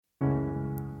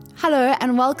Hello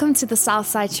and welcome to the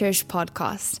Southside Church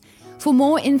podcast. For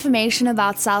more information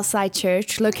about Southside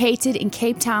Church, located in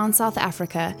Cape Town, South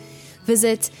Africa,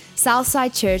 visit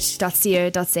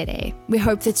southsidechurch.co.za. We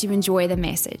hope that you enjoy the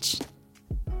message.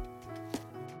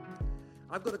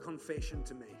 I've got a confession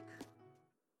to make.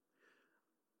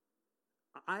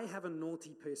 I have a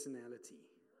naughty personality.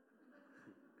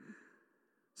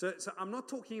 So I'm not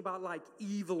talking about like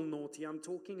evil naughty, I'm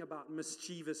talking about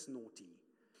mischievous naughty.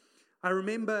 I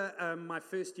remember my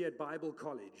first year at Bible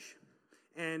college,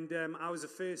 and I was a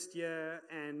first year,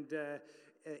 and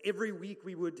every week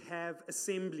we would have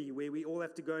assembly where we all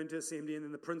have to go into assembly, and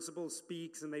then the principal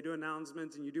speaks and they do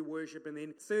announcements and you do worship, and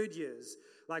then third years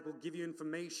will give you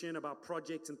information about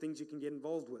projects and things you can get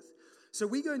involved with. So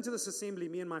we go into this assembly,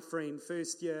 me and my friend,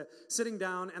 first year, sitting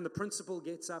down, and the principal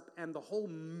gets up, and the whole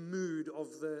mood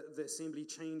of the assembly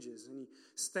changes. And he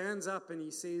stands up and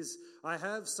he says, "I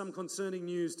have some concerning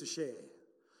news to share.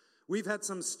 We've had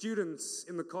some students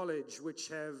in the college which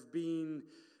have been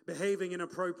behaving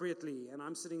inappropriately." And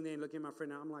I'm sitting there and looking at my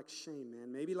friend, and I'm like, shame,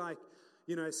 man. Maybe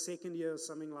second year or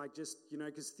something,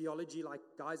 because theology,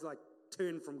 guys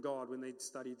turn from God when they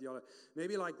study theology.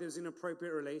 Maybe there's an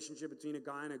inappropriate relationship between a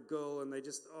guy and a girl, and they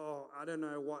just, I don't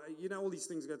know what, all these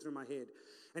things go through my head.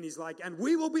 And he's like, "And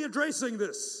we will be addressing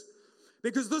this,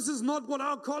 because this is not what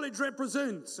our college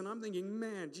represents." And I'm thinking,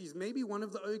 man, geez, maybe one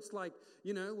of the oaks, was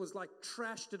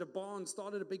trashed at a bar and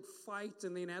started a big fight,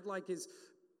 and then had his,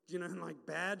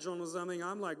 badge on or something.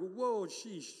 I'm like, whoa,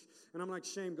 sheesh. And I'm like,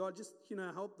 shame, God, just,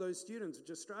 help those students who are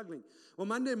just struggling. Well,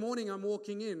 Monday morning, I'm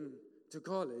walking in to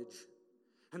college,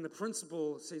 and the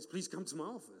principal says, "Please come to my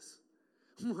office."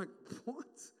 I'm like,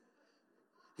 what?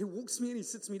 He walks me in, he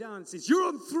sits me down and says, "You're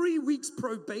on 3 weeks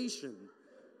probation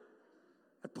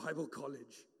at Bible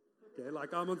college." Okay,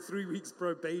 I'm on 3 weeks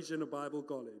probation at Bible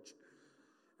college.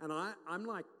 And I'm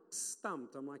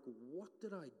stumped. I'm like, what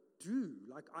did I do?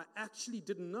 I actually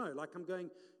didn't know. I'm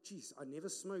going, geez, I never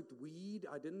smoked weed.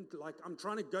 I didn't, I'm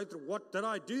trying to go through, what did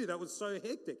I do? That was so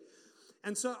hectic.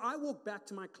 And so I walked back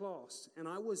to my class, and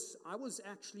I was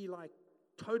actually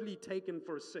totally taken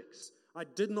for a six. I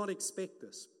did not expect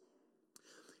this.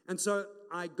 And so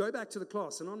I go back to the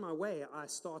class, and on my way, I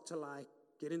start to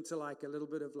get into a little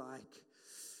bit of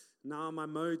now my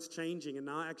mode's changing, and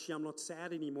now actually I'm not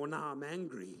sad anymore. Now I'm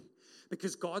angry.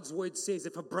 Because God's word says,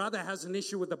 if a brother has an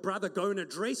issue with a brother, go and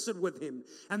address it with him.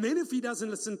 And then if he doesn't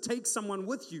listen, take someone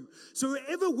with you. So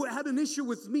whoever had an issue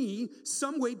with me,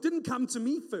 somewhere, didn't come to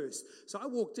me first. So I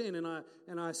walked in and I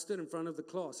stood in front of the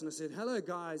class and I said, "Hello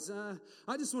guys, I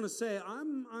just want to say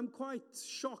I'm quite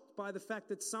shocked by the fact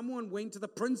that someone went to the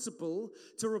principal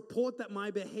to report that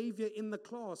my behavior in the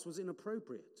class was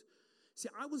inappropriate." See,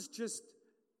 I was just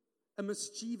a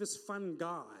mischievous, fun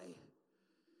guy.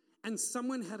 And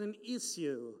someone had an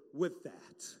issue with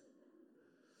that.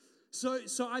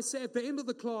 So I say at the end of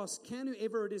the class, can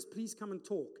whoever it is, please come and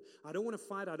talk. I don't want to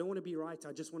fight. I don't want to be right.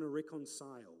 I just want to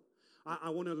reconcile.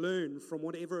 I want to learn from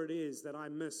whatever it is that I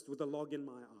missed with a log in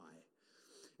my eye.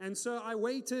 And so I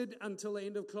waited until the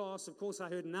end of class. Of course, I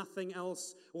heard nothing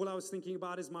else. All I was thinking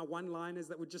about is my one-liners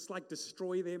that would just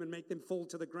destroy them and make them fall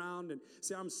to the ground and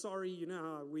say, "I'm sorry, you know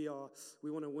how we are.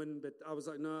 We want to win." But I was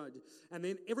like, no. And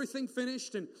then everything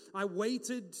finished, and I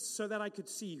waited so that I could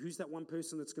see who's that one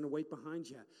person that's going to wait behind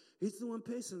you. Who's the one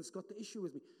person that's got the issue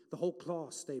with me? The whole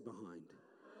class stayed behind.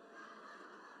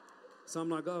 So I'm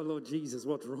like, oh, Lord Jesus,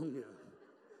 what's wrong here?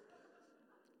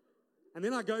 And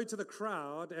then I go to the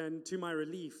crowd, and to my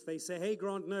relief, they say, "Hey,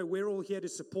 Grant, no, we're all here to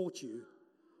support you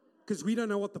because we don't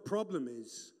know what the problem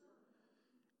is."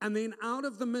 And then out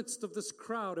of the midst of this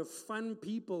crowd of fun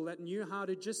people that knew how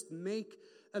to just make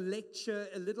a lecture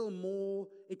a little more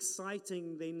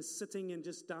exciting than sitting and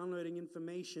just downloading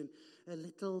information, a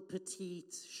little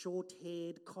petite,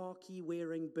 short-haired,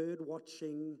 khaki-wearing,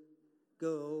 bird-watching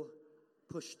girl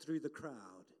pushed through the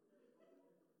crowd.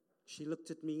 She looked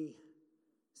at me,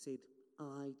 said,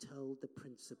 "I told the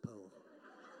principal."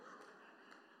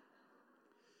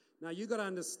 Now, you got to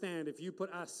understand, if you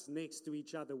put us next to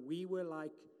each other, we were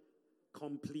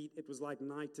complete. It was like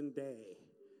night and day.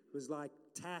 It was like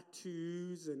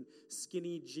tattoos and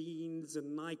skinny jeans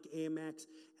and Nike Air Max,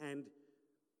 and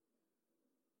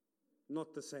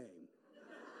not the same.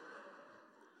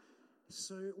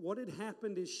 So what had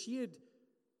happened is she had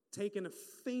taken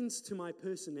offense to my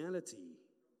personality.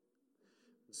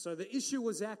 So the issue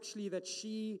was actually that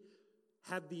she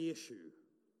had the issue.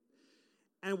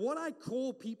 And what I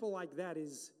call people like that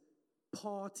is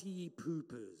party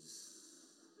poopers.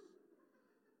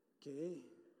 Okay?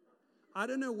 I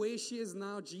don't know where she is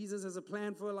now. Jesus has a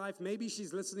plan for her life. Maybe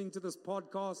she's listening to this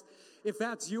podcast. If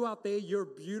that's you out there, you're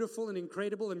beautiful and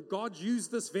incredible, and God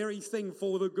used this very thing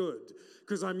for the good,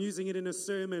 because I'm using it in a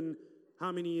sermon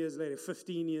how many years later?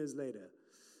 15 years later.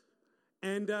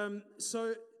 And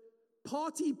so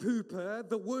party pooper,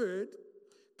 the word,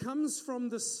 comes from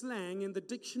the slang, and the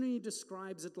dictionary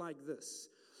describes it like this: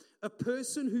 a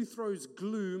person who throws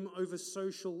gloom over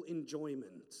social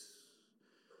enjoyment.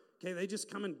 Okay, they just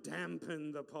come and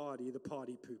dampen the party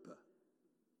pooper.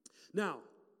 Now,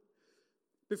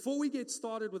 before we get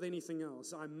started with anything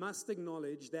else, I must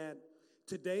acknowledge that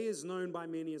today is known by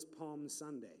many as Palm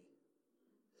Sunday.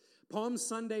 Palm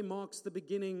Sunday marks the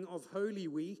beginning of Holy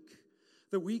Week,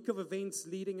 the week of events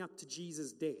leading up to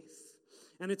Jesus' death.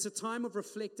 And it's a time of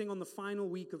reflecting on the final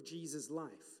week of Jesus'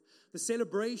 life. The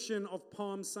celebration of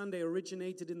Palm Sunday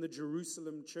originated in the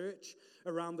Jerusalem church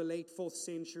around the late 4th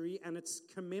century, and it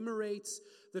commemorates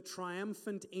the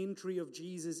triumphant entry of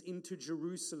Jesus into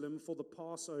Jerusalem for the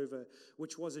Passover,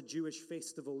 which was a Jewish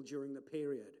festival during the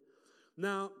period.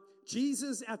 Now,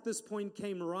 Jesus at this point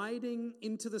came riding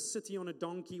into the city on a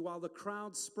donkey while the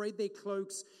crowd spread their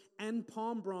cloaks and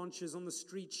palm branches on the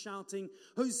street, shouting,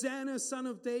 "Hosanna, Son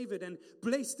of David," and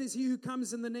 "Blessed is he who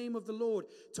comes in the name of the Lord,"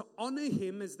 to honor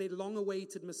him as their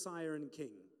long-awaited Messiah and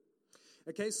King.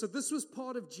 Okay, so this was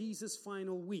part of Jesus'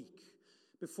 final week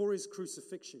before his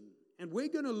crucifixion. And we're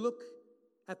going to look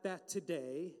at that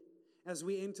today as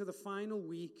we enter the final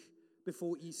week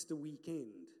before Easter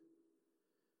weekend.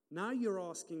 Now you're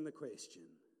asking the question,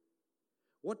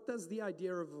 what does the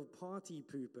idea of a party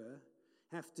pooper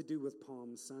have to do with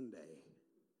Palm Sunday?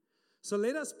 So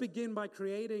let us begin by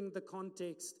creating the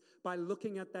context by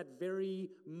looking at that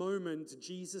very moment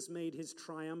Jesus made his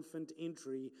triumphant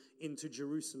entry into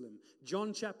Jerusalem.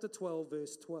 John chapter 12,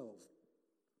 verse 12.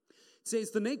 It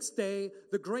says, "The next day,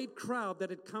 the great crowd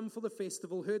that had come for the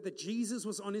festival heard that Jesus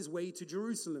was on his way to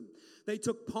Jerusalem. They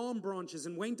took palm branches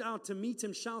and went out to meet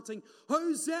him, shouting,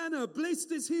 'Hosanna!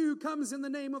 Blessed is he who comes in the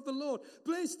name of the Lord.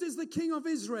 Blessed is the King of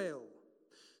Israel.'"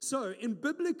 So, in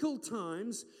biblical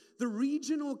times, the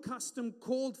regional custom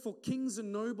called for kings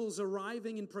and nobles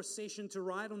arriving in procession to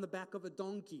ride on the back of a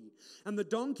donkey. And the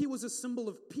donkey was a symbol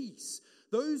of peace.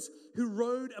 Those who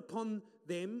rode upon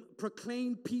them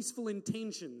proclaimed peaceful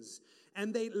intentions,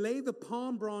 and they lay the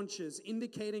palm branches,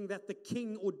 indicating that the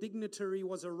king or dignitary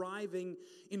was arriving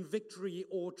in victory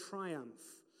or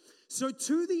triumph. So,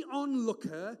 to the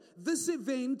onlooker, this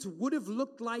event would have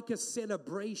looked like a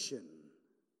celebration.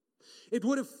 It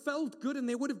would have felt good, and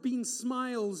there would have been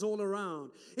smiles all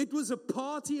around. It was a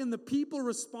party, and the people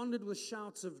responded with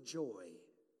shouts of joy.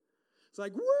 It's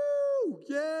like, woo,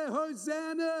 yeah,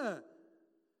 Hosanna.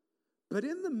 But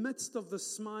in the midst of the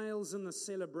smiles and the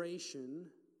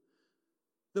celebration,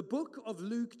 the book of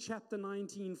Luke chapter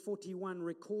 19:41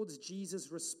 records Jesus'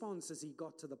 response as he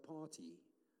got to the party.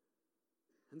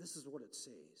 And this is what it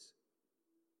says.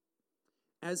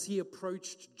 "As he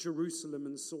approached Jerusalem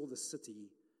and saw the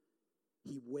city,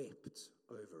 he wept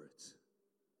over it."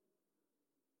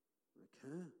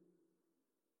 Okay?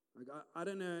 I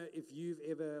don't know if you've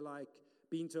ever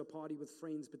been to a party with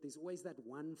friends, but there's always that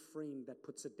one friend that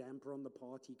puts a damper on the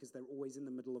party because they're always in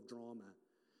the middle of drama.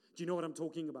 Do you know what I'm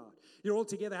talking about? You're all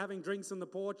together having drinks on the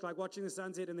porch, watching the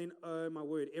sunset, and then, oh my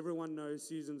word, everyone knows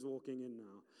Susan's walking in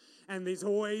now. And there's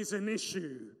always an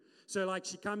issue. So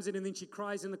she comes in and then she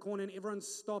cries in the corner and everyone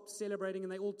stops celebrating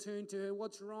and they all turn to her.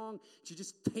 "What's wrong?" She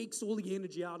just takes all the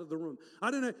energy out of the room.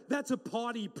 I don't know. That's a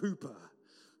party pooper.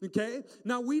 Okay?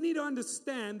 Now we need to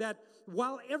understand that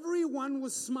while everyone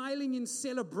was smiling in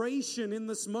celebration in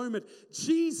this moment,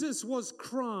 Jesus was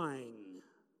crying.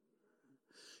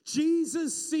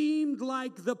 Jesus seemed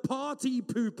like the party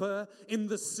pooper in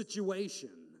this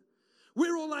situation.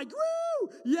 We're all like, "Woo!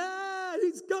 Yeah,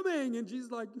 he's coming." And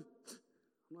Jesus I'm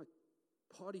like,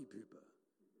 party pooper.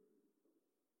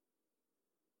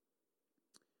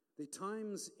 There are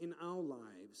times in our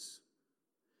lives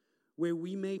where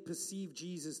we may perceive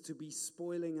Jesus to be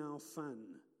spoiling our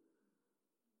fun,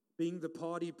 being the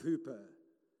party pooper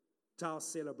to our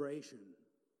celebration,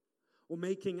 or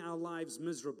making our lives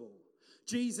miserable.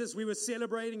 "Jesus, we were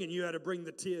celebrating and you had to bring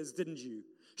the tears, didn't you?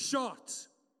 Shot."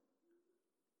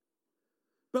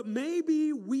 But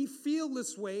maybe we feel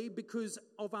this way because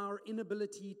of our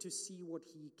inability to see what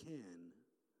he can.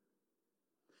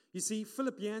 You see,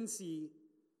 Philip Yancey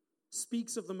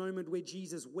speaks of the moment where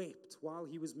Jesus wept while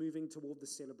he was moving toward the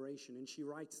celebration. And she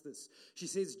writes this. She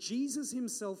says, "Jesus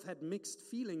himself had mixed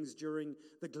feelings during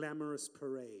the glamorous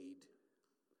parade.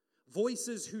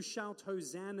 Voices who shout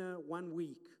Hosanna one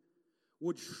week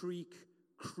would shriek,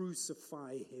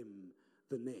 crucify him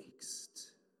the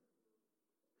next.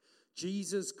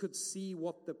 Jesus could see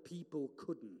what the people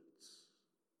couldn't.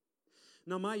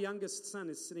 Now, my youngest son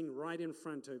is sitting right in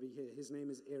front over here. His name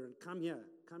is Aaron. Come here.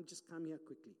 Just come here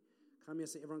quickly. Come here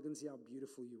so everyone can see how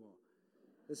beautiful you are.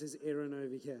 This is Aaron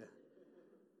over here.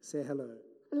 Say hello.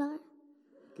 Hello.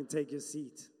 You can take your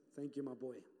seat. Thank you, my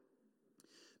boy.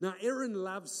 Now, Aaron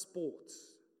loves sports.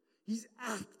 He's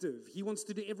active. He wants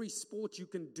to do every sport you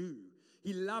can do.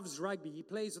 He loves rugby. He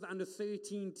plays with the under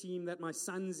 13 team that my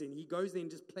son's in. He goes there and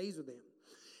just plays with them.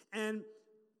 And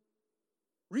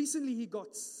recently he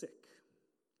got sick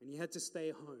and he had to stay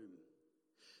home.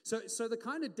 So the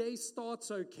kind of day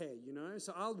starts okay, you know.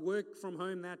 So I'll work from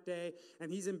home that day,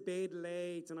 and he's in bed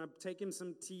late, and I take him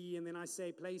some tea, and then I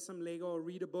say, play some Lego or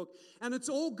read a book. And it's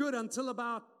all good until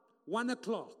about 1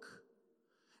 o'clock.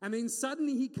 And then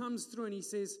suddenly he comes through and he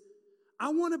says, I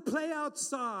want to play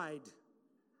outside.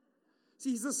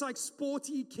 See, he's this like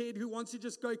sporty kid who wants to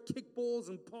just go kick balls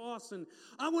and pass, and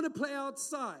I want to play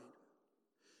outside.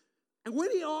 And when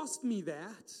he asked me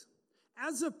that,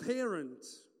 as a parent,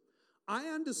 I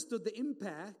understood the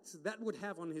impact that would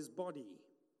have on his body.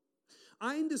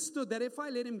 I understood that if I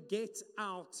let him get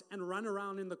out and run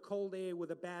around in the cold air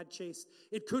with a bad chest,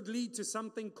 it could lead to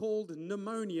something called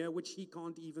pneumonia, which he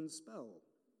can't even spell.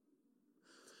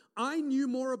 I knew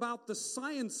more about the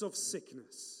science of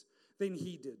sickness than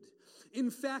he did. In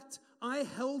fact, I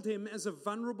held him as a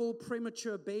vulnerable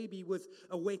premature baby with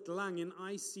a wet lung in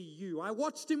ICU. I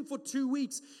watched him for 2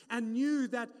 weeks and knew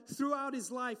that throughout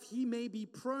his life he may be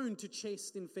prone to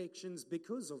chest infections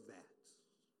because of that.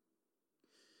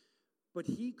 But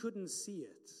he couldn't see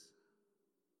it.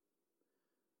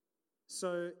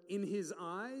 So in his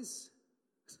eyes,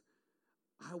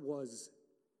 I was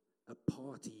a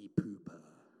party pooper.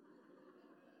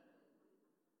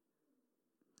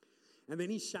 And then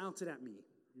he shouted at me.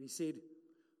 And he said,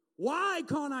 why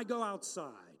can't I go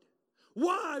outside?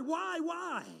 Why?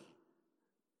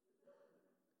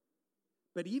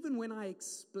 But even when I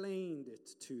explained it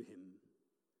to him,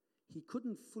 he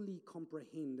couldn't fully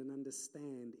comprehend and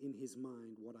understand in his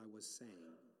mind what I was saying.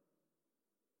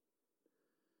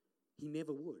 He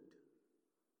never would.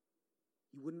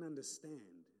 He wouldn't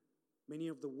understand. Many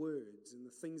of the words and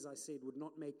the things I said would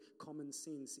not make common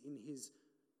sense in his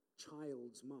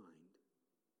child's mind.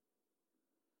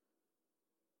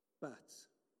 But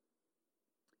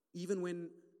even when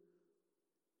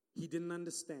he didn't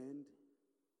understand,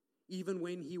 even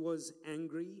when he was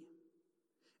angry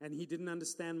and he didn't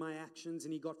understand my actions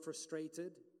and he got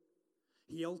frustrated,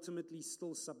 he ultimately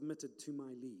still submitted to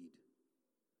my lead.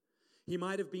 He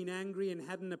might have been angry and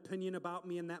had an opinion about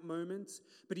me in that moment,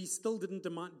 but he still didn't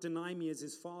deny me as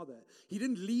his father. He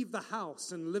didn't leave the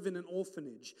house and live in an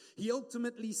orphanage. He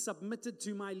ultimately submitted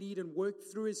to my lead and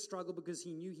worked through his struggle because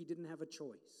he knew he didn't have a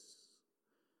choice.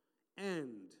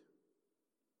 And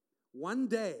one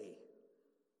day,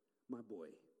 my boy,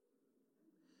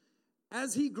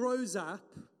 as he grows up,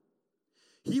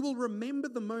 he will remember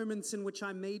the moments in which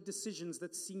I made decisions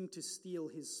that seemed to steal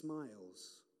his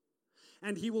smiles.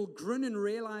 And he will grin and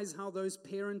realize how those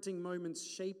parenting moments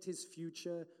shaped his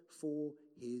future for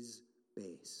his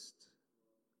best.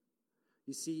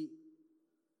 You see,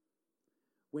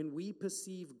 when we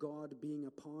perceive God being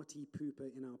a party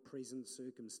pooper in our present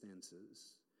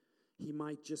circumstances, he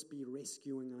might just be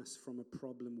rescuing us from a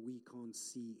problem we can't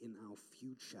see in our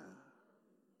future.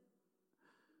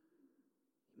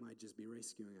 He might just be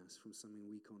rescuing us from something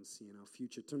we can't see in our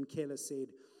future. Tim Keller said,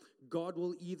 God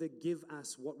will either give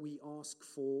us what we ask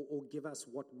for or give us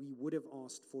what we would have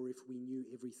asked for if we knew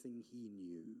everything he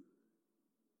knew.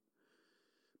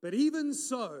 But even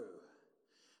so,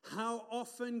 how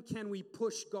often can we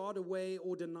push God away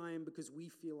or deny him because we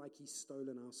feel like he's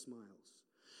stolen our smiles?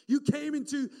 You came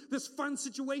into this fun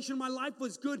situation, my life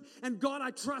was good, and God, I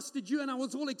trusted you, and I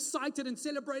was all excited and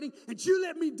celebrating, and you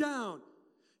let me down.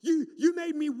 You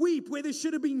made me weep where there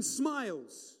should have been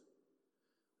smiles.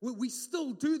 We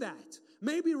still do that.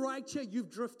 Maybe right here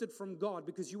you've drifted from God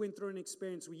because you went through an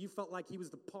experience where you felt like he was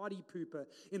the party pooper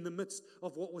in the midst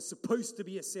of what was supposed to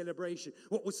be a celebration,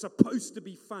 what was supposed to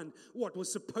be fun, what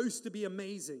was supposed to be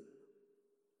amazing.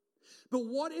 But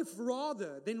what if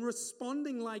rather than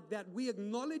responding like that, we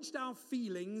acknowledged our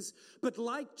feelings, but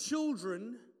like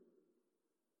children,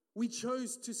 we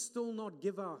chose to still not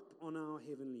give up on our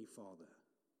Heavenly Father?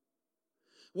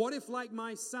 What if, like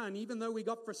my son, even though we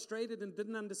got frustrated and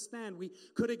didn't understand, we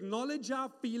could acknowledge our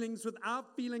feelings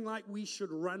without feeling like we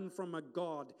should run from a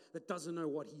God that doesn't know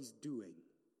what he's doing?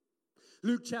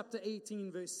 Luke chapter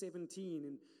 18, verse 17,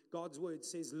 in God's word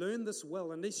says, learn this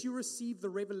well. Unless you receive the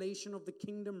revelation of the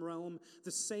kingdom realm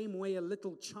the same way a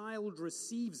little child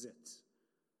receives it.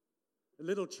 A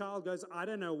little child goes, I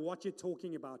don't know what you're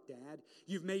talking about, Dad.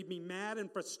 You've made me mad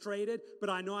and frustrated, but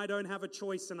I know I don't have a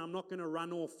choice and I'm not going to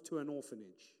run off to an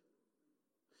orphanage.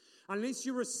 Unless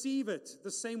you receive it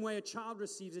the same way a child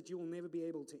receives it, you will never be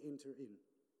able to enter in.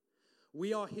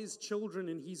 We are His children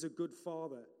and He's a good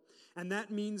Father. And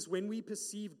that means when we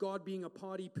perceive God being a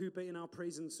party pooper in our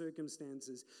present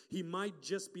circumstances, He might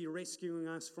just be rescuing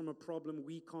us from a problem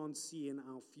we can't see in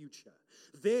our future.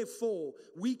 Therefore,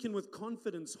 we can with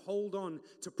confidence hold on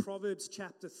to Proverbs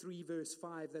chapter 3 verse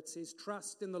 5 that says,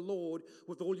 trust in the Lord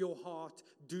with all your heart.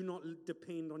 Do not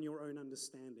depend on your own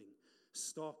understanding.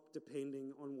 Stop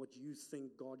depending on what you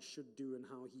think God should do and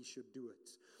how He should do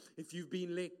it. If you've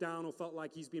been let down or felt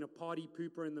like He's been a party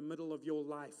pooper in the middle of your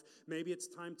life, maybe it's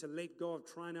time to let go of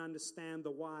trying to understand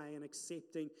the why and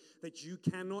accepting that you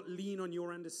cannot lean on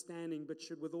your understanding, but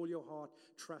should with all your heart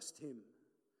trust Him.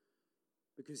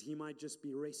 Because He might just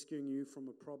be rescuing you from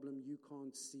a problem you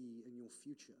can't see in your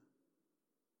future.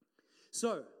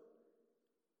 So,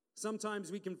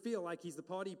 sometimes we can feel like He's the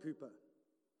party pooper,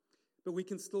 but we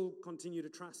can still continue to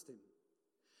trust Him.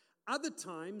 Other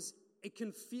times, it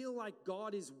can feel like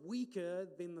God is weaker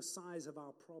than the size of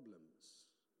our problems.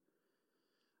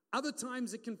 Other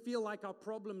times, it can feel like our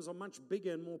problems are much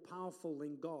bigger and more powerful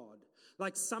than God.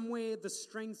 Like somewhere the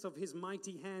strength of His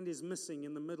mighty hand is missing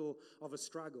in the middle of a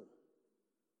struggle.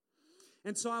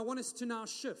 And so I want us to now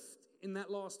shift in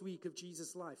that last week of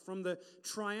Jesus' life, from the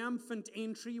triumphant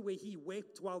entry where He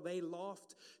wept while they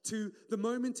laughed to the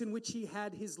moment in which He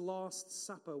had His last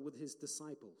supper with His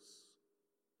disciples.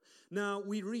 Now,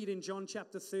 we read in John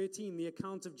chapter 13 the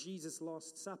account of Jesus'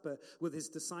 last supper with His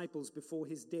disciples before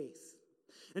His death.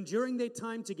 And during their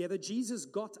time together, Jesus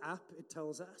got up, it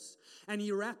tells us, and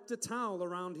He wrapped a towel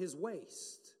around His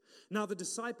waist. Now, the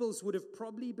disciples would have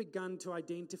probably begun to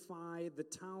identify the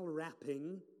towel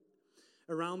wrapping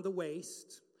around the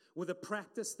waist with a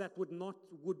practice that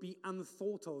would be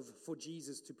unthought of for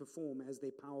Jesus to perform as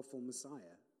their powerful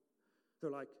Messiah.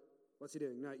 They're like, what's He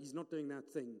doing? No, He's not doing that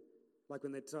thing. Like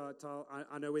when they tell,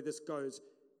 I know where this goes.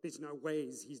 There's no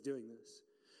ways He's doing this.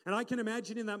 And I can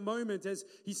imagine in that moment as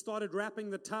He started wrapping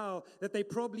the towel that they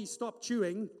probably stopped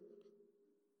chewing,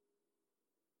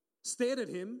 stared at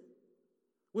Him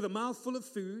with a mouthful of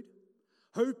food,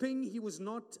 hoping He was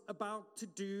not about to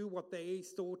do what they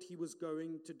thought He was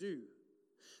going to do.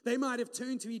 They might have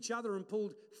turned to each other and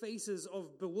pulled faces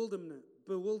of bewilderment,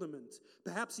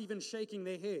 perhaps even shaking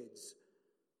their heads.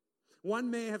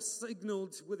 One may have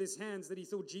signaled with his hands that he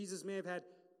thought Jesus may have had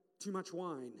too much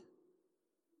wine.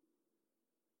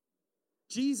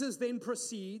 Jesus then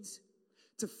proceeds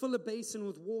to fill a basin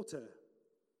with water,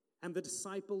 and the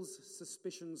disciples'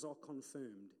 suspicions are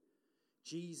confirmed.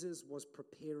 Jesus was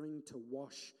preparing to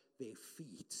wash their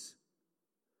feet.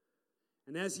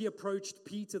 And as He approached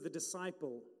Peter, the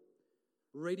disciple,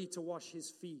 ready to wash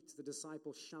his feet, the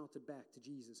disciple shouted back to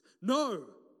Jesus, "No!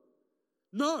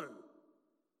 No!"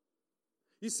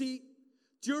 You see,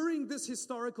 during this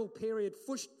historical period,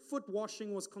 foot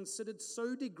washing was considered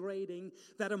so degrading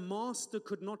that a master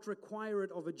could not require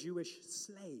it of a Jewish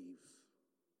slave.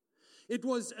 It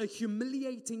was a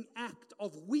humiliating act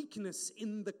of weakness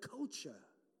in the culture.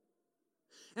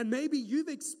 And maybe you've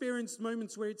experienced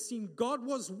moments where it seemed God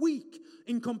was weak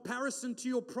in comparison to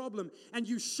your problem, and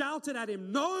you shouted at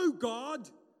Him, "No, God,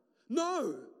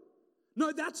 no.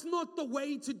 No, that's not the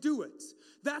way to do it.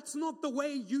 That's not the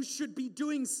way you should be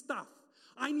doing stuff.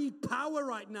 I need power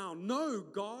right now. No,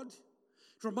 God."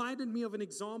 It reminded me of an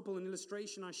example, an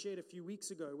illustration I shared a few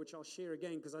weeks ago, which I'll share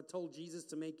again because I told Jesus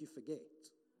to make you forget.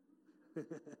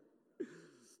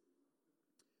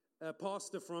 A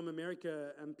pastor from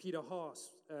America, Peter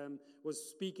Haas, was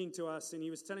speaking to us, and he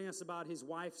was telling us about his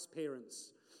wife's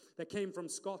parents that came from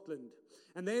Scotland.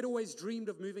 And they had always dreamed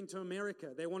of moving to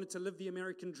America. They wanted to live the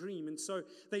American dream. And so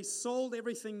they sold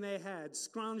everything they had,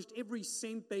 scrounged every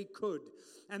cent they could,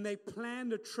 and they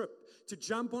planned a trip to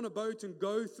jump on a boat and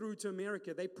go through to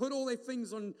America. They put all their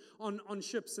things on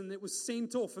ships, and it was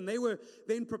sent off. And they were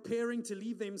then preparing to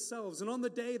leave themselves. And on the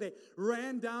day, they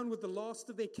ran down with the last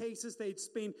of their cases. They'd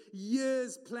spent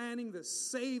years planning this,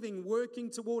 saving, working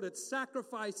toward it,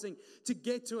 sacrificing to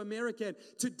get to America. And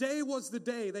today was the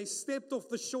day. They stepped off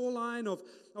the shoreline of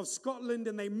Scotland,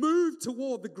 and they moved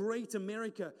toward the great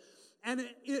America. And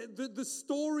the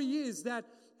story is that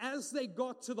as they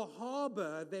got to the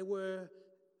harbor, they were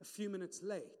a few minutes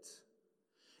late.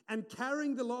 And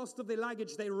carrying the last of their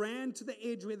luggage, they ran to the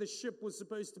edge where the ship was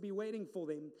supposed to be waiting for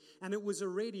them, and it was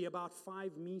already about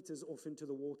 5 meters off into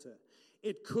the water.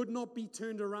 It could not be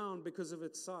turned around because of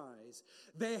its size.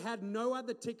 They had no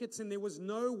other tickets, and there was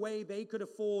no way they could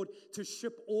afford to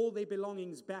ship all their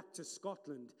belongings back to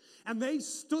Scotland. And they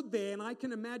stood there, and I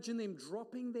can imagine them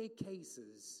dropping their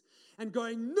cases and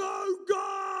going, "No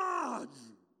God!"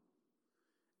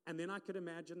 And then I could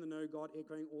imagine the "no God"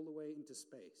 echoing all the way into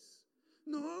space.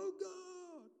 "No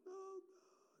God! No God!"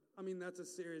 I mean, that's a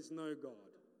serious "no God."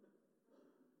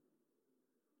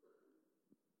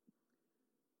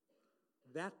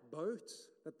 That boat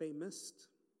that they missed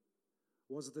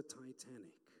was the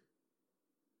Titanic.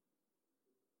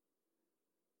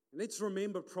 Let's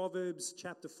remember Proverbs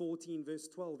chapter 14, verse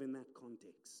 12 in that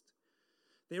context.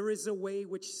 There is a way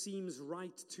which seems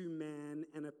right to man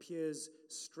and appears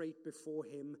straight before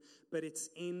him, but its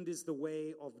end is the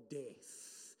way of death.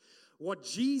 What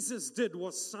Jesus did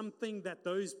was something that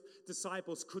those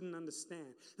disciples couldn't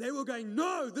understand. They were going,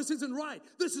 "No, this isn't right.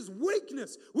 This is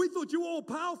weakness. We thought you were all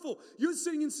powerful. You're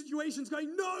sitting in situations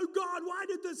going, 'No, God, why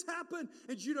did this happen?'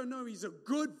 And you don't know He's a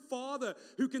good Father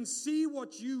who can see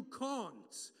what you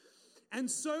can't." And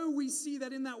so we see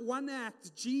that in that one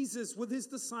act, Jesus, with His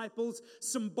disciples,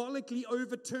 symbolically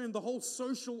overturned the whole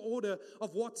social order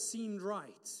of what seemed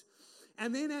right.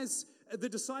 And then as the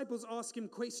disciples ask Him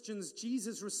questions,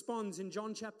 Jesus responds in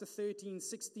John chapter 13,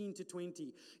 16 to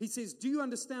 20. He says, "Do you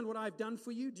understand what I've done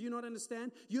for you? Do you not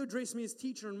understand? You address me as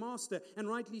teacher and master, and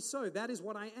rightly so. That is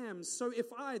what I am. So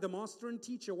if I, the master and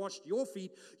teacher, washed your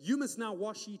feet, you must now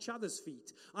wash each other's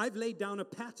feet. I've laid down a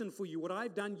pattern for you. What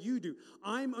I've done, you do.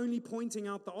 I'm only pointing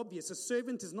out the obvious. A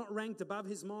servant is not ranked above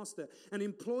his master. An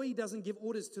employee doesn't give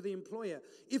orders to the employer.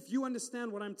 If you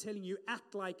understand what I'm telling you,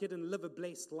 act like it and live a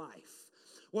blessed life."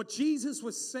 What Jesus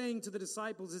was saying to the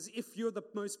disciples is, if you're the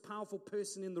most powerful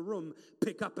person in the room,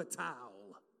 pick up a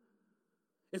towel.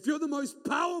 If you're the most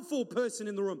powerful person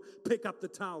in the room, pick up the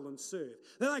towel and serve.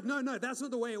 They're like, no, that's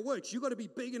not the way it works. You got to be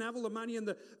big and have all the money and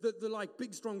the like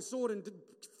big strong sword and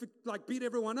like beat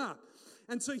everyone up.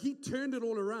 And so He turned it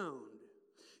all around.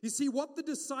 You see, what the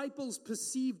disciples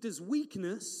perceived as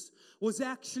weakness was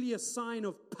actually a sign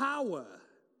of power.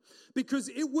 Because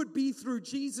it would be through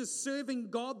Jesus serving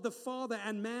God the Father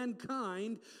and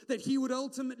mankind that He would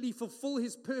ultimately fulfill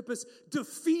His purpose,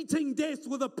 defeating death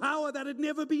with a power that had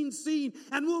never been seen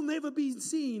and will never be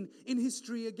seen in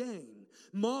history again.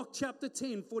 Mark chapter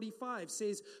 10, 45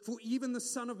 says, "For even the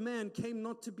Son of Man came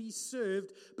not to be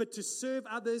served, but to serve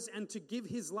others and to give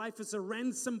His life as a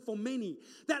ransom for many."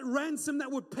 That ransom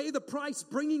that would pay the price,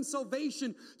 bringing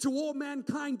salvation to all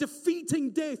mankind,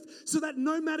 defeating death, so that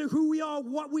no matter who we are,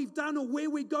 what we've done, or where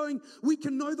we're going, we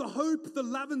can know the hope, the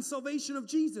love, and salvation of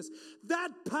Jesus.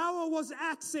 That power was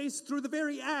accessed through the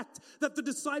very act that the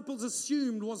disciples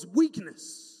assumed was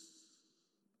weakness.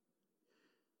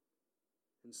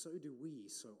 And so do we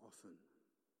so often.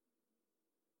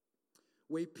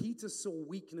 Where Peter saw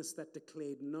weakness that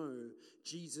declared no,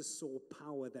 Jesus saw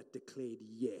power that declared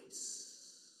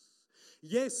yes.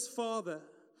 Yes, Father,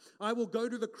 I will go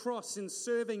to the cross in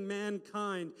serving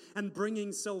mankind and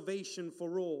bringing salvation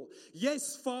for all.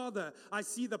 Yes, Father, I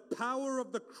see the power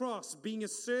of the cross being a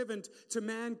servant to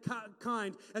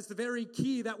mankind as the very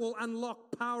key that will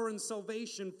unlock power and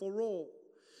salvation for all.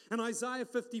 In Isaiah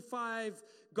 55,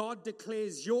 God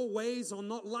declares, "Your ways are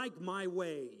not like my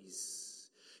ways."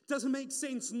 Doesn't make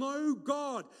sense. No,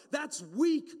 God, that's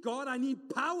weak. God, I need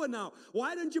power now.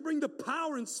 Why don't you bring the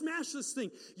power and smash this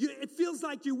thing? It feels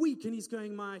like you're weak. And He's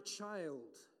going, "My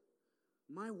child,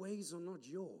 my ways are not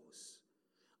yours.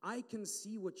 I can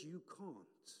see what you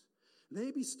can't.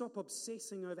 Maybe stop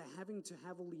obsessing over having to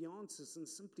have all the answers and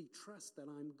simply trust that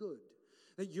I'm good,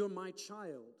 that you're my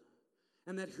child.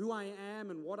 And that who I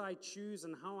am and what I choose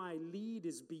and how I lead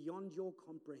is beyond your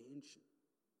comprehension."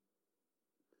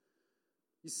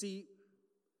 You see,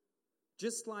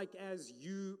 just like as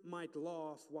you might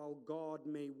laugh while God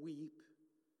may weep,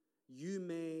 you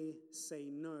may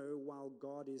say no while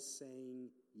God is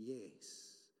saying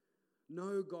yes.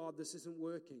 "No, God, this isn't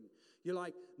working." You're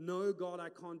like, "No, God, I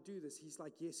can't do this." He's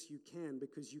like, "Yes, you can,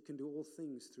 because you can do all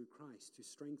things through Christ who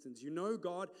strengthens you." "No,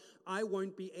 God, I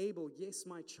won't be able." "Yes,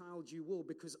 my child, you will,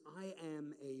 because I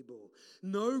am able."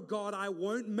 "No, God, I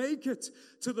won't make it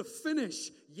to the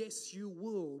finish." "Yes, you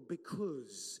will,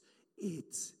 because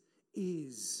it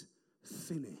is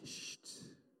finished."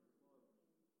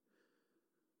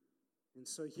 And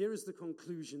so here is the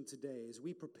conclusion today. As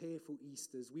we prepare for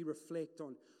Easter, as we reflect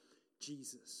on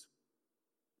Jesus,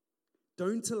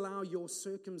 don't allow your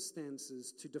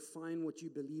circumstances to define what you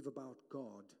believe about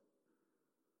God.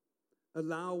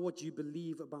 Allow what you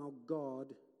believe about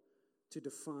God to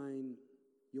define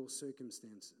your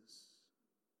circumstances.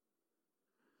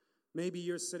 Maybe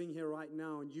you're sitting here right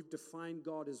now and you've defined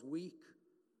God as weak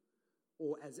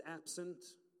or as absent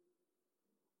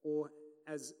or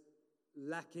as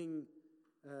lacking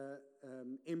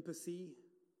empathy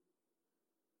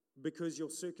because your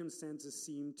circumstances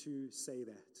seem to say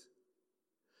that.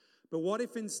 But what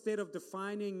if instead of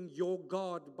defining your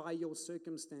God by your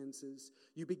circumstances,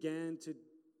 you began to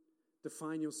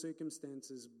define your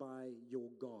circumstances by your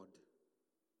God?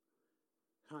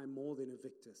 I am more than a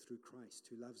victor through Christ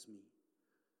who loves me.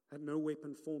 That no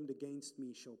weapon formed against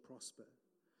me shall prosper.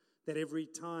 That every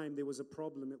time there was a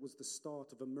problem, it was the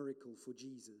start of a miracle for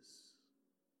Jesus.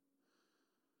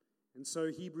 And so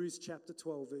Hebrews chapter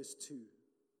 12, verse 2,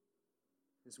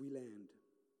 as we land.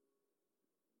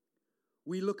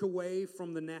 We look away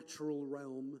from the natural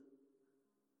realm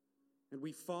and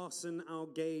we fasten our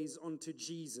gaze onto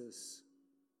Jesus.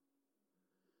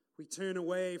 We turn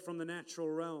away from the natural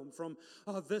realm, from,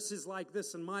 this is like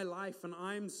this in my life, and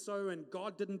I'm so, and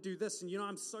God didn't do this, and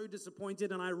I'm so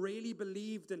disappointed, and I really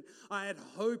believed, and I had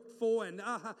hoped for, and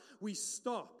we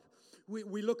stop.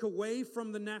 We look away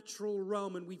from the natural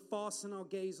realm, and we fasten our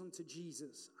gaze onto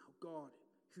Jesus, our God,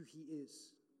 who He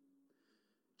is.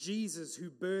 Jesus, who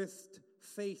birthed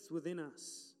faith within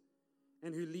us,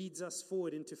 and who leads us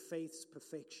forward into faith's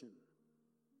perfection.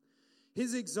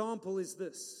 His example is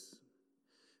this.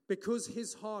 Because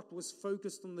His heart was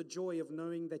focused on the joy of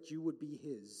knowing that you would be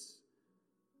His.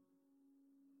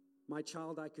 My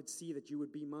child, I could see that you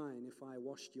would be mine if I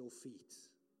washed your feet.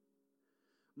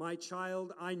 My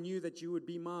child, I knew that you would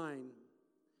be mine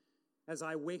as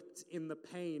I wept in the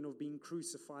pain of being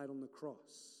crucified on the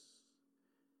cross.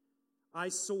 I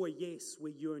saw a yes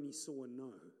where you only saw a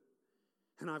no.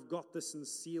 And I've got this and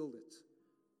sealed it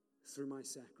through my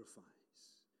sacrifice.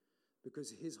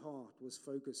 Because His heart was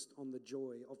focused on the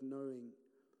joy of knowing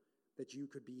that you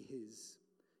could be His.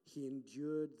 He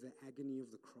endured the agony of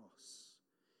the cross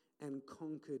and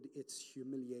conquered its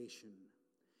humiliation.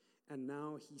 And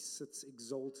now He sits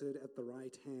exalted at the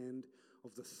right hand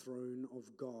of the throne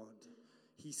of God.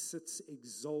 He sits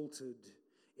exalted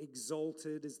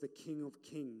as the King of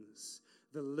Kings,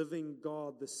 the living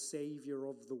God, the Savior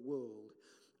of the world.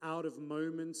 Out of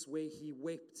moments where He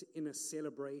wept in a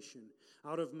celebration,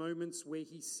 out of moments where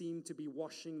He seemed to be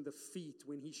washing the feet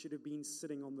when He should have been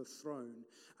sitting on the throne.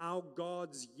 Our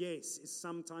God's yes is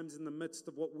sometimes in the midst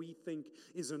of what we think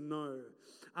is a no.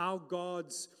 Our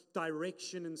God's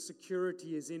direction and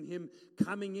security is in Him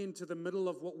coming into the middle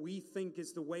of what we think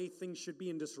is the way things should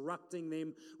be and disrupting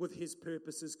them with His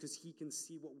purposes because He can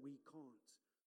see what we can't.